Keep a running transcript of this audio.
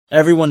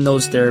Everyone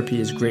knows therapy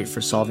is great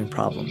for solving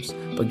problems,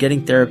 but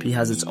getting therapy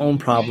has its own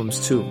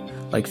problems too,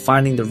 like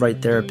finding the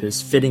right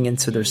therapist, fitting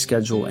into their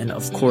schedule, and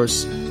of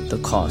course,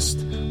 the cost.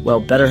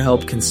 Well,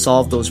 BetterHelp can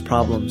solve those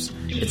problems.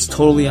 It's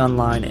totally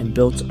online and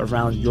built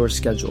around your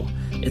schedule.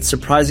 It's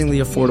surprisingly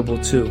affordable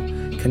too.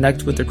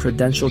 Connect with a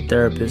credentialed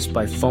therapist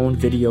by phone,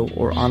 video,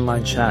 or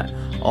online chat,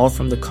 all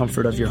from the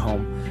comfort of your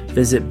home.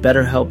 Visit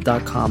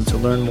BetterHelp.com to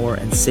learn more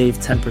and save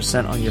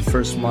 10% on your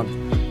first month.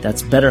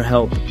 That's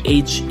BetterHelp,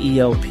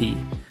 H-E-L-P.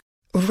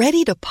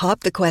 Ready to pop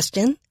the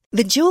question?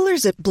 The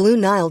jewelers at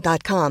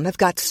BlueNile.com have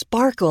got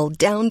sparkle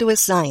down to a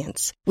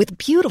science with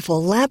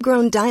beautiful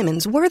lab-grown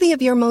diamonds worthy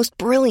of your most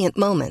brilliant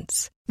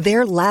moments.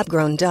 Their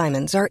lab-grown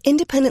diamonds are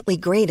independently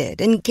graded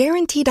and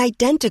guaranteed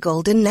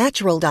identical to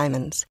natural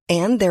diamonds,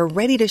 and they're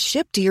ready to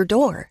ship to your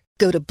door.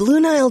 Go to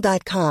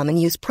BlueNile.com and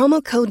use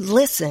promo code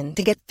LISTEN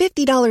to get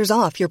 $50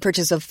 off your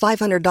purchase of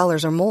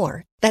 $500 or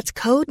more. That's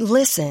code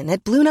LISTEN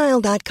at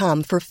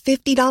BlueNile.com for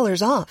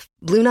 $50 off.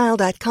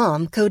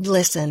 BlueNile.com, code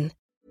LISTEN.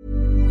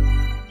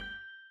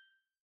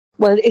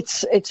 Well,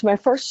 it's my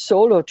first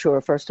solo tour,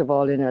 first of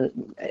all, in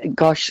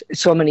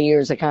so many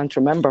years I can't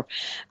remember.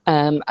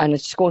 And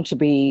it's going to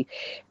be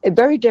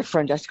very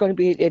different. It's going to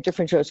be a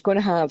different show. It's going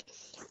to have,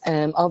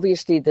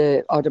 obviously,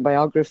 the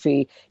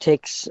autobiography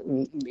takes,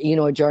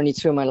 a journey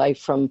through my life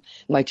from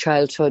my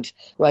childhood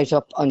right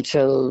up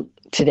until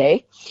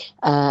today.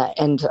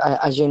 And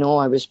as you know,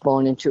 I was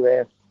born into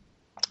a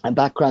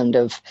background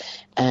of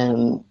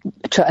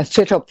a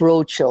fit-up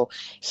roadshow,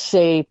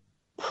 say,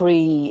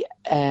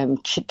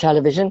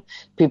 pre-television.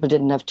 People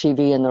didn't have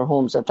TV in their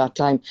homes at that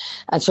time.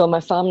 And so my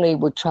family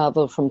would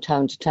travel from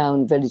town to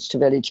town, village to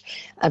village,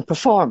 and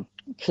perform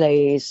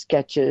plays,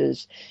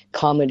 sketches,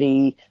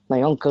 comedy.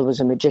 My uncle was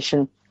a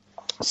magician.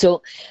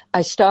 So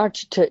I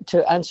start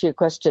to answer your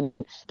question.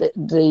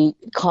 The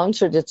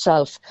concert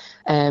itself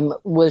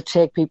will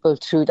take people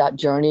through that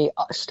journey,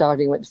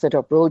 starting with the Fit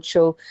Up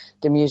Roadshow,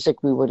 the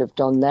music we would have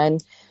done then,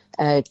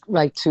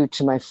 right through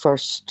to my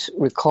first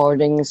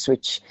recordings,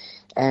 which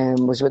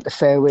was with the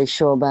Fairway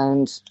Show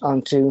Band,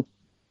 onto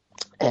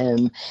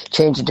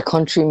changing to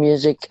country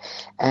music,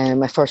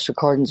 my first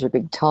recordings with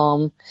Big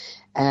Tom,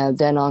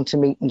 then on to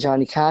meeting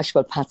Johnny Cash,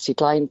 Patsy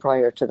Cline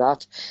prior to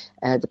that,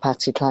 the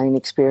Patsy Cline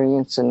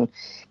experience, and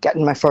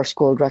getting my first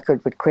gold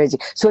record with Crazy.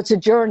 So it's a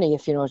journey,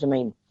 if you know what I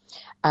mean.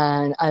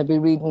 And I'll be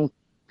reading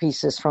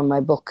pieces from my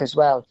book as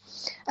well.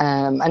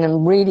 And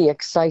I'm really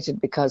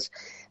excited because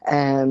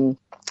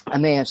I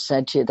may have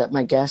said to you that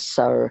my guests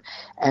are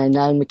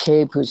Niall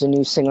McCabe, who's a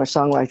new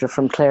singer-songwriter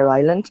from Clare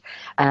Island,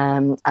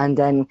 and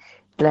then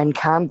Glenn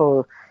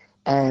Campbell.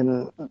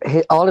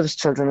 All of his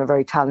children are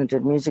very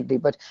talented musically,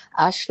 but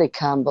Ashley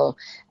Campbell,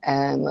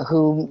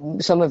 who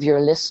some of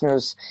your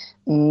listeners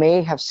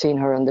may have seen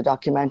her in the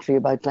documentary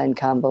about Glenn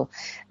Campbell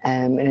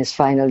in his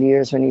final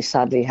years when he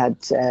sadly had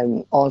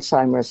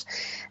Alzheimer's.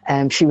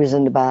 She was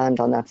in the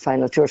band on that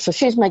final tour. So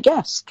she's my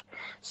guest.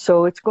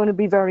 So it's going to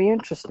be very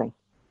interesting.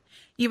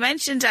 You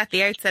mentioned at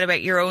the outset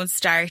about your own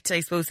start,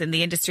 I suppose, in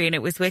the industry, and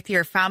it was with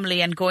your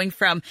family and going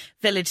from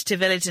village to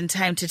village and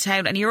town to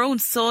town. And your own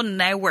son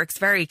now works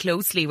very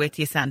closely with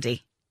you,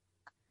 Sandy.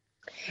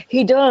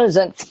 He does.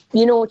 And,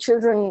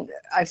 children,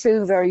 I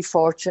feel very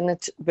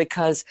fortunate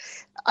because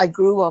I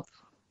grew up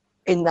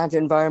in that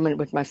environment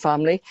with my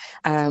family.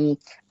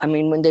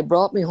 When they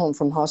brought me home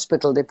from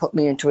hospital, they put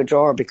me into a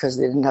drawer because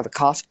they didn't have a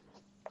cot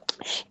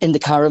in the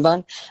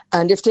caravan,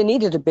 and if they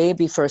needed a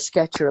baby for a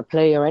sketch or a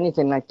play or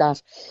anything like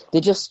that, they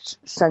just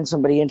sent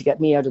somebody in to get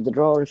me out of the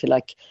drawer, if you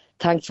like.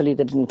 Thankfully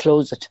they didn't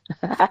close it.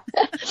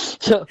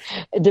 So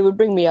they would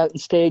bring me out on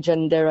stage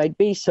and there I'd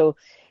be. So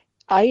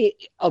I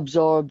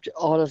absorbed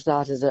all of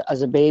that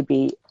as a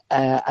baby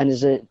and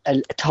as a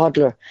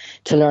toddler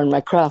to learn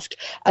my craft.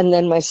 And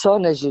then my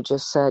son, as you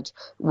just said,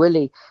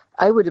 Willie,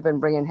 I would have been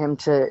bringing him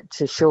to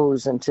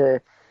shows and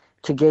to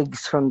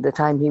gigs from the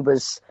time he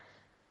was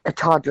a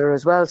toddler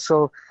as well.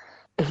 So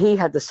he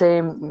had the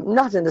same,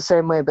 not in the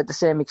same way, but the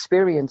same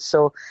experience.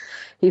 So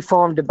he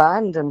formed a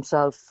band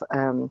himself,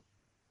 a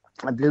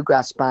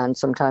bluegrass band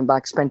some time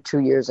back, spent 2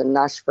 years in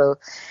Nashville.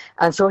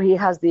 And so he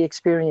has the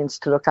experience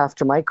to look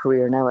after my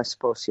career now, I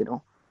suppose,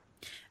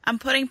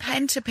 And putting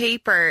pen to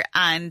paper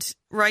and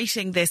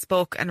writing this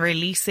book and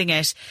releasing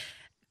it,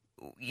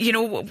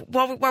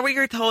 what were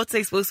your thoughts,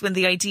 I suppose, when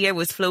the idea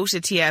was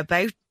floated to you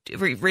about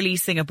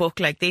releasing a book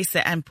like this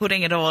and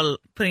putting it all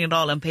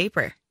on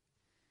paper?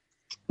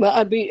 Well,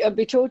 I'll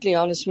be totally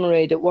honest,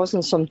 Mairead, it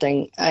wasn't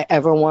something I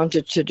ever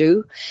wanted to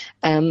do.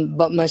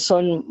 But my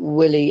son,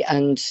 Willie,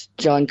 and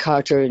John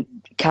Carter,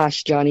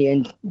 Cash, Johnny,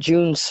 and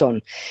June's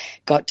son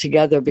got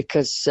together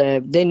because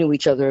they knew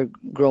each other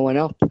growing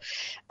up.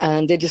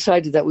 And they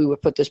decided that we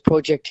would put this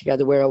project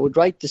together where I would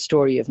write the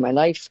story of my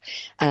life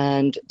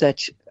and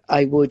that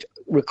I would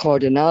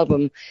record an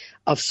album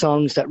of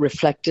songs that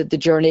reflected the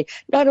journey,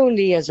 not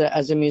only as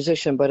a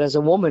musician, but as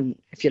a woman,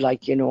 if you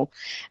like,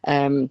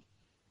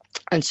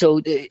 And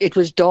so it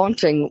was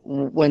daunting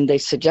when they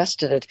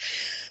suggested it.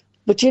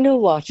 But you know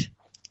what?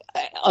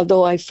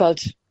 Although I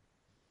felt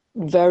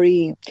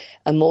very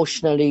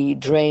emotionally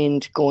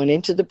drained going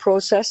into the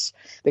process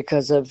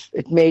because of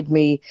it made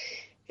me,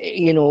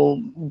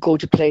 go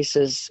to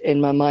places in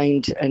my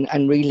mind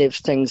and relive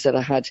things that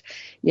I had,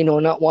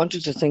 not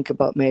wanted to think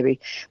about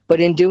maybe. But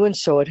in doing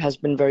so, it has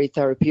been very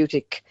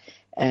therapeutic,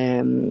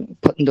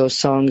 putting those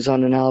songs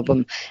on an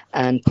album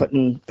and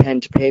putting pen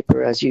to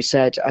paper, as you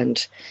said,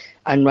 and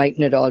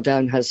writing it all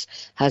down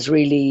has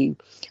really,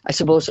 I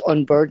suppose,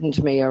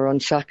 unburdened me or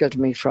unshackled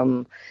me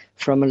from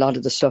a lot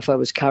of the stuff I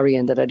was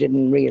carrying that I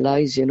didn't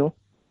realise,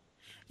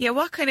 Yeah,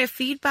 what kind of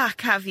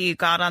feedback have you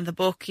got on the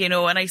book, And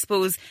I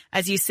suppose,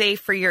 as you say,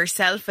 for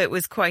yourself, it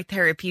was quite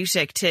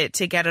therapeutic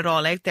to get it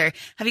all out there.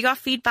 Have you got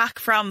feedback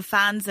from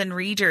fans and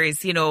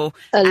readers, A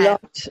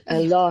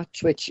lot,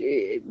 which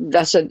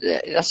that's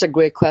a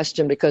great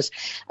question, because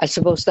I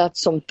suppose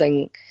that's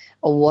something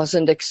I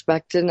wasn't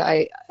expecting.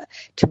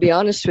 To be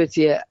honest with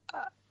you,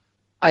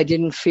 I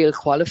didn't feel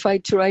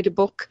qualified to write a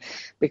book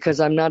because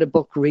I'm not a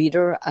book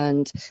reader,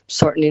 and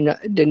certainly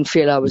didn't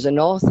feel I was an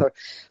author.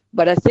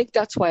 But I think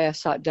that's why I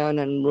sat down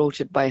and wrote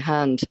it by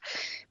hand,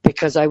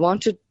 because I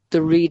wanted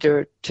the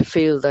reader to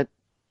feel that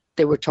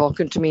they were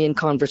talking to me in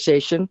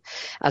conversation,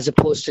 as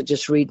opposed to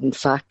just reading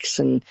facts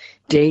and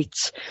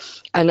dates.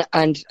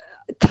 And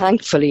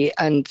thankfully,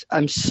 and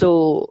I'm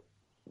so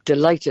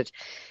delighted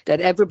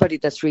that everybody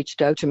that's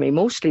reached out to me,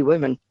 mostly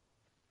women,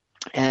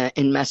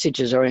 in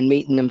messages or in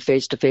meeting them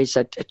face to face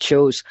at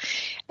shows,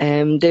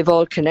 they've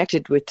all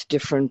connected with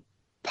different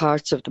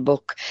parts of the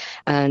book,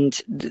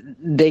 and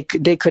they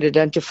could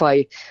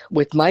identify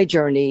with my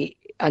journey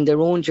and their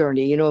own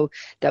journey,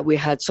 that we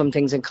had some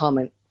things in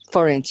common.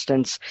 For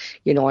instance,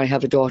 I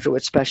have a daughter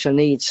with special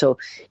needs, so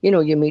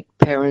you meet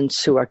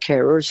parents who are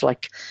carers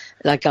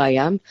like I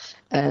am,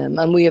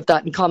 and we have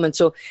that in common.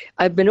 So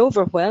I've been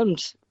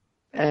overwhelmed,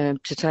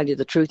 to tell you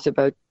the truth,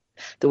 about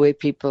the way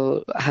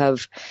people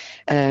have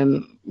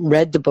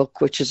read the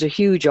book, which is a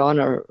huge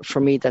honour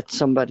for me, that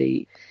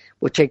somebody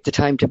would take the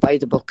time to buy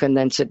the book and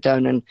then sit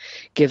down and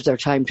give their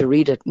time to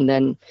read it and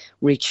then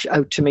reach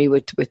out to me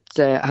with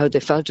how they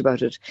felt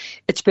about it.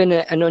 It's been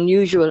an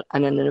unusual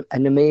and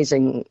an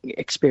amazing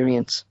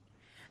experience.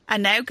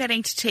 And now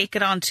getting to take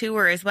it on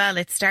tour as well.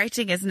 It's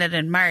starting, isn't it,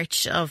 in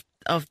March of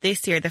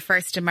this year, the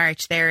 1st of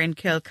March there in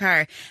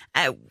Kilcar.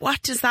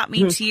 What does that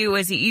mean to you?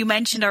 As you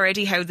mentioned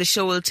already how the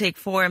show will take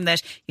form,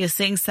 that you'll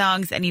sing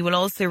songs and you will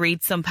also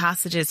read some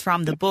passages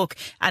from the book,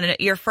 and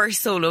your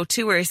first solo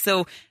tour.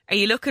 So are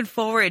you looking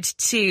forward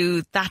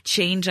to that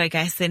change, I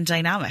guess, in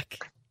dynamic?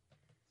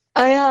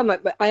 I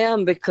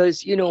am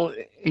because,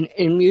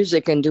 in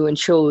music and doing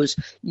shows,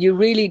 you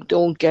really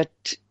don't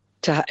get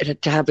to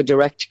have a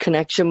direct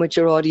connection with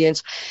your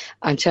audience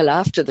until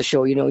after the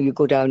show. You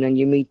go down and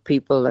you meet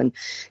people, and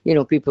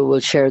people will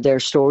share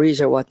their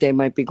stories or what they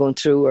might be going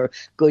through, or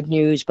good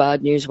news,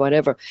 bad news,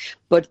 whatever.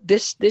 But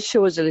this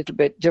show is a little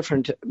bit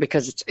different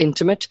because it's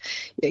intimate.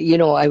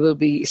 I will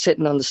be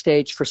sitting on the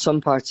stage for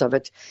some parts of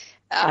it,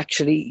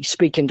 actually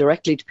speaking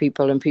directly to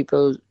people, and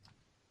people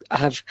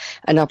have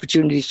an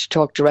opportunity to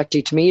talk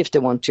directly to me if they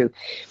want to,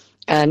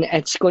 and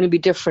it's going to be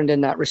different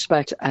in that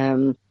respect.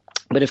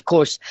 But of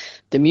course,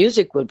 the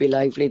music will be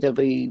lively. There'll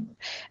be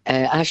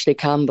Ashley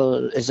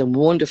Campbell is a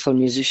wonderful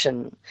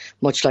musician,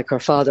 much like her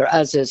father,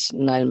 as is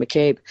Niall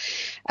McCabe,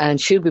 and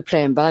she'll be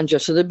playing banjo.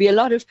 So there'll be a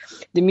lot of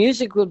the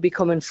music will be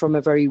coming from a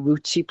very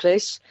rootsy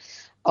place,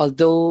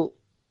 although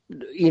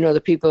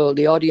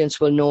the audience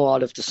will know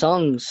all of the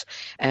songs,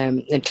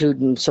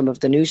 including some of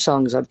the new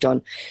songs I've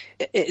done.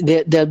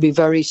 They'll be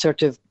very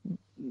sort of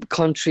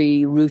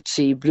country,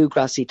 rootsy,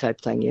 bluegrassy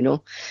type thing,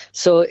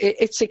 So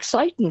it's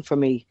exciting for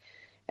me.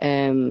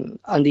 On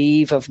the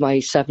eve of my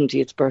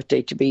 70th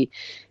birthday to be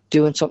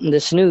doing something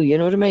this new, you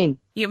know what I mean?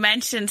 You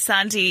mentioned,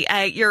 Sandy,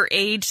 your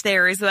age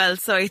there as well,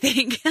 so I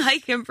think I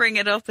can bring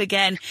it up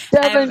again.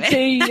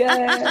 70,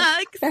 yeah.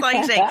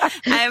 Exciting.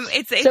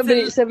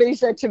 Somebody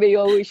said to me,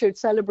 we should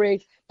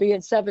celebrate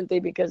being 70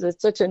 because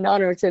it's such an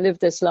honour to live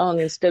this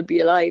long and still be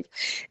alive.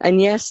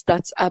 And yes,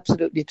 that's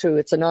absolutely true.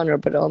 It's an honour,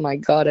 but oh my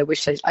God, I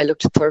wish I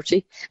looked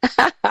 30.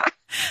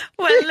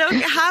 Well,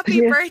 look,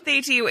 happy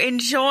birthday to you.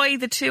 Enjoy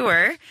the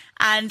tour,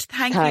 and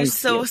thank you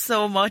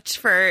so much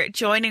for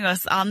joining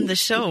us on the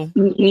show.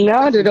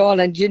 Not at all.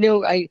 And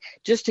I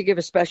just to give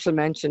a special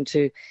mention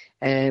to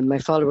my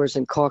followers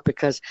in Cork,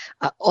 because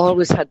I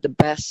always had the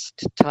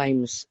best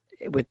times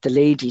with the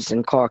ladies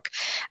in Cork.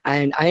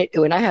 And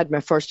when I had my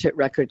first hit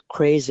record,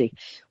 Crazy,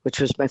 which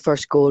was my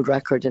first gold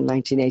record in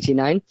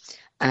 1989,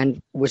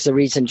 and was the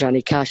reason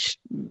Johnny Cash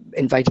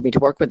invited me to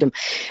work with him,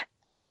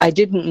 I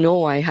didn't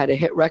know I had a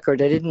hit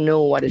record. I didn't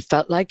know what it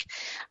felt like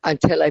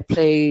until I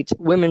played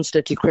Women's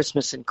Little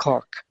Christmas in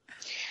Cork.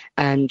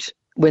 And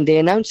when they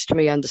announced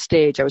me on the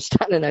stage, I was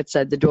standing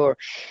outside the door.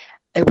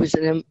 It was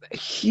a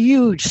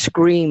huge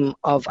scream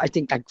of, I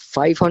think, like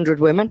 500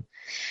 women.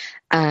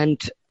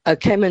 And I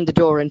came in the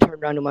door and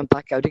turned around and went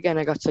back out again.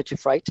 I got such a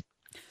fright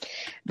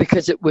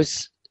because it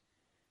was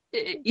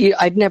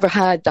I'd never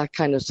had that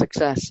kind of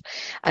success.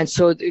 And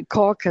so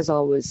Cork has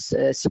always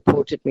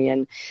supported me.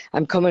 And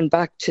I'm coming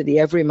back to the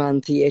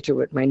Everyman Theatre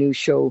with my new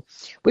show,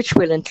 which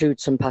will include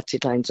some Patsy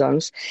Cline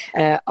songs,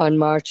 on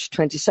March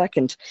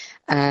 22nd.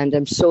 And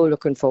I'm so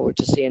looking forward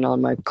to seeing all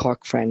my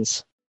Cork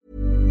friends.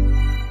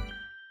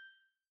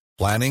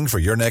 Planning for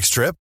your next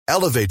trip?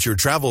 Elevate your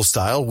travel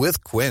style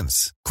with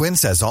Quince.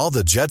 Quince has all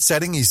the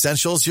jet-setting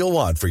essentials you'll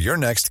want for your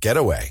next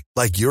getaway,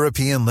 like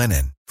European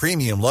linen,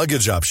 premium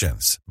luggage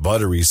options,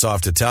 buttery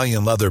soft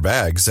Italian leather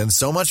bags, and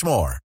so much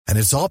more. And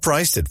it's all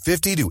priced at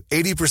 50 to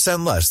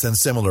 80% less than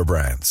similar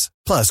brands.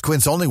 Plus,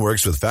 Quince only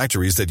works with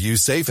factories that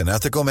use safe and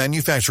ethical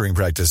manufacturing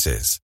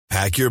practices.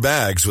 Pack your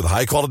bags with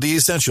high-quality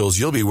essentials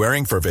you'll be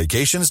wearing for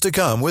vacations to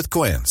come with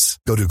Quince.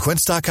 Go to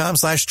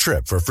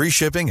quince.com/trip for free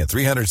shipping and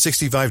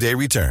 365-day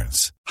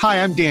returns.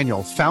 Hi, I'm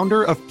Daniel,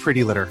 founder of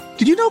Pretty Litter.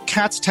 Did you know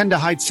cats tend to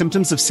hide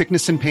symptoms of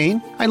sickness and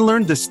pain? I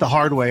learned this the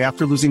hard way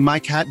after losing my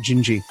cat,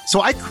 Gingy.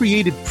 So I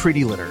created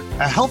Pretty Litter,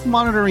 a health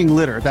monitoring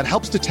litter that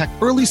helps detect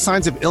early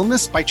signs of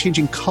illness by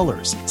changing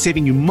colors,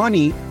 saving you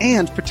money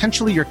and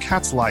potentially your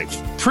cat's life.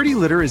 Pretty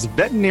Litter is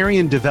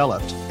veterinarian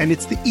developed, and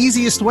it's the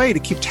easiest way to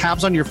keep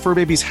tabs on your fur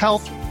baby's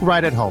health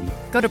right at home.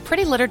 Go to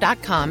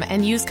prettylitter.com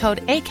and use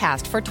code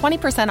ACAST for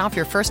 20% off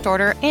your first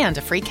order and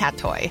a free cat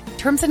toy.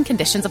 Terms and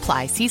conditions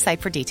apply. See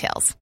site for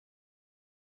details.